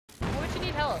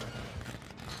need help.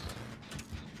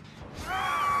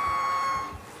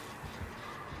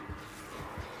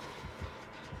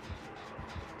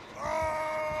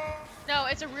 No,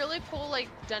 it's a really cool, like,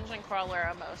 dungeon crawler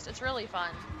almost. It's really fun.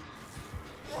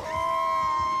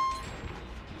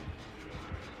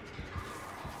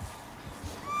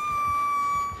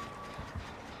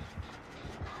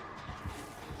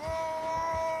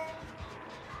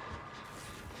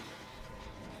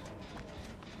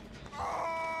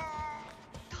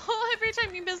 Oh, every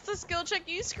time you miss the skill check,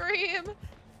 you scream.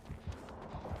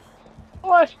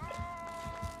 What?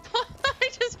 I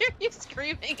just hear you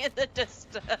screaming in the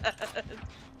distance.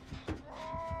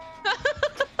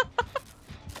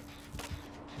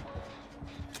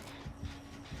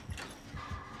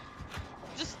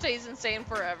 Just stays insane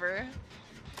forever.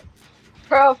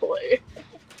 Probably.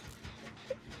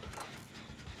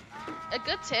 A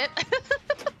good tip.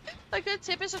 A good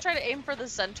tip is to try to aim for the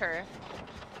center.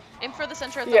 Aim for the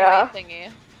center of the white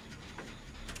thingy.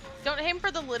 Don't aim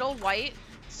for the little white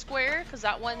square, because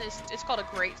that one is, it's called a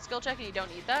great skill check and you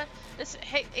don't need that. Just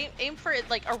aim for it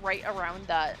like a right around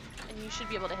that, and you should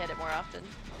be able to hit it more often.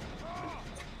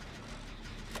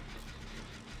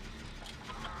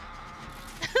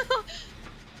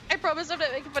 I promise I'm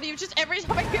not making fun of you, just every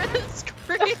time I hear this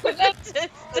scream in the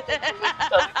distance.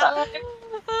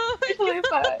 It's totally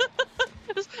fine.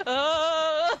 Just,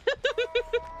 oh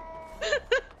my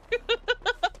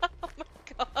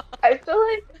god. I feel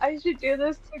like I should do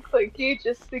this to Clinky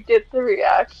just to get the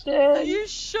reaction. You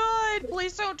should!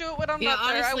 Please don't do it when I'm not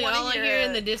there. Honestly, I all I hear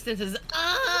in the distance is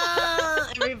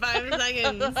every 5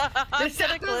 seconds. This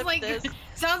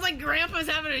sounds like Grandpa's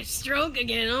having a stroke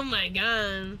again. Oh my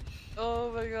god.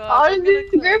 Oh my god.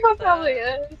 Honestly, Grandpa probably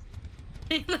is.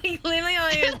 Like literally all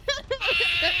I hear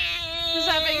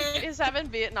is He's having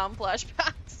Vietnam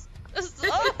flashbacks.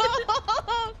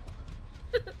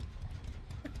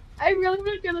 I really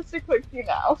want to do this to Clinky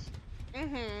now.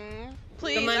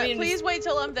 Please, please wait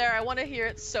till I'm there. I want to hear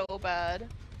it so bad.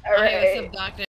 Alright. What's up, Doctor?